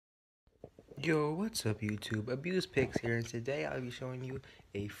Yo, what's up YouTube? AbusePix here, and today I'll be showing you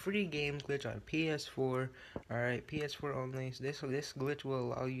a free game glitch on PS4. Alright, PS4 only. So this glitch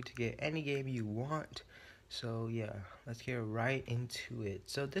will allow you to get any game you want. So yeah, let's get right into it.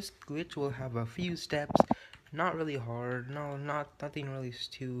 So this glitch will have a few steps, not really hard. No, nothing really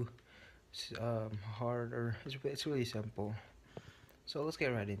too hard, or it's really simple. So let's get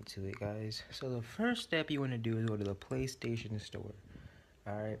right into it, guys. So the first step you want to do is go to the PlayStation Store.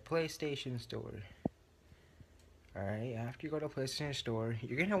 Alright, PlayStation Store. Alright, after you go to PlayStation Store,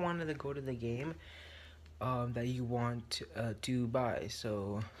 you're gonna want to go to the game that you want to buy.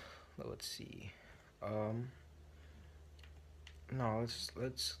 So let's see. No,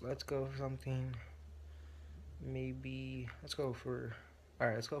 let's go for something. Maybe let's go for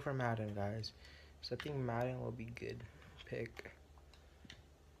Madden, guys. So I think Madden will be good. Pick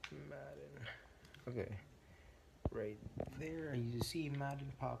Madden. Okay, right there. You see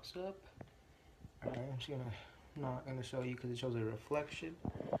Madden pops up. Alright, I'm just not gonna show you because it shows a reflection.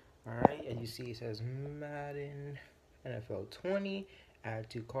 Alright, as you see, it says Madden NFL 20, add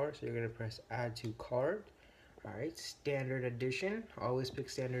to cart. So you're gonna press add to cart. Alright, standard edition. Always pick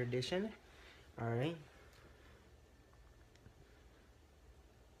standard edition. Alright.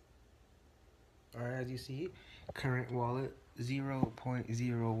 Alright, as you see, current wallet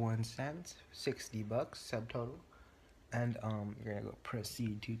 0.01 cents, 60 bucks subtotal. And you're gonna go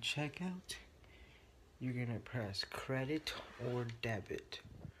proceed to checkout. You're gonna press credit or debit.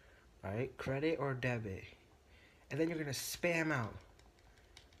 Alright, credit or debit. And then you're gonna spam out.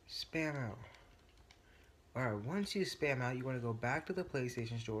 Alright, once you spam out, you wanna go back to the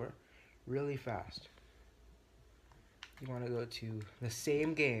PlayStation Store really fast. You wanna go to the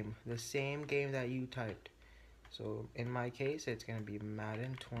same game that you typed. So in my case, it's gonna be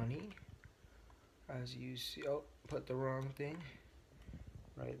Madden 20. As you see, oh, put the wrong thing.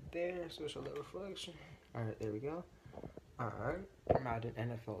 Right there, so show the reflection. Alright, there we go. Alright, Madden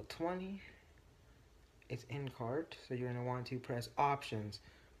NFL 20. It's in cart, so you're gonna want to press options.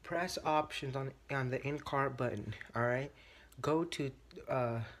 Press options on the in cart button. Alright, go to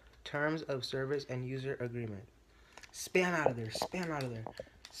terms of service and user agreement. Spam out of there.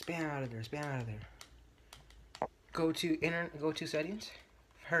 Go to settings.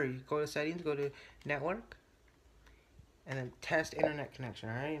 Hurry, go to settings, go to network, and then test internet connection.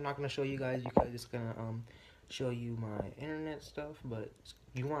 Alright, I'm not gonna show you guys. I'm just gonna show you my internet stuff, but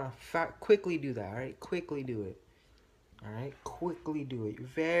you want to quickly do that. Alright, quickly do it. Alright, quickly do it,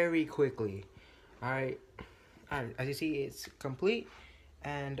 very quickly. Alright, as you see, it's complete.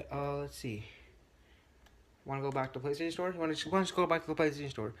 And let's see. Want to go back to the PlayStation Store? You want to just go back to the PlayStation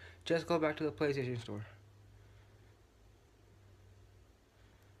Store? Just go back to the PlayStation Store.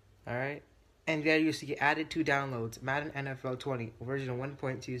 Alright, and there you see added to downloads, Madden NFL 20 version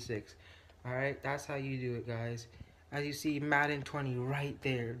 1.26. Alright, that's how you do it, guys. As you see, Madden 20 right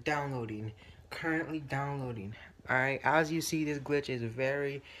there, downloading, currently downloading. Alright, as you see, this glitch is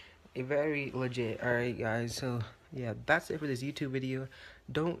very legit. Alright, guys, so yeah, that's it for this YouTube video.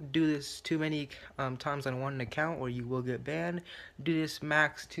 Don't do this too many times on one account or you will get banned. Do this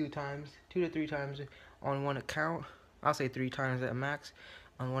max 2 to 3 times on one account. I'll say 3 times at max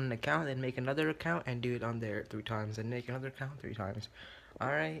on one account, then make another account and do it on there 3 times, and make another account 3 times.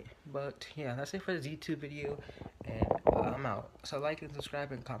 Alright, but yeah, that's it for this YouTube video, and I'm out. So like and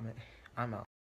subscribe and comment. I'm out.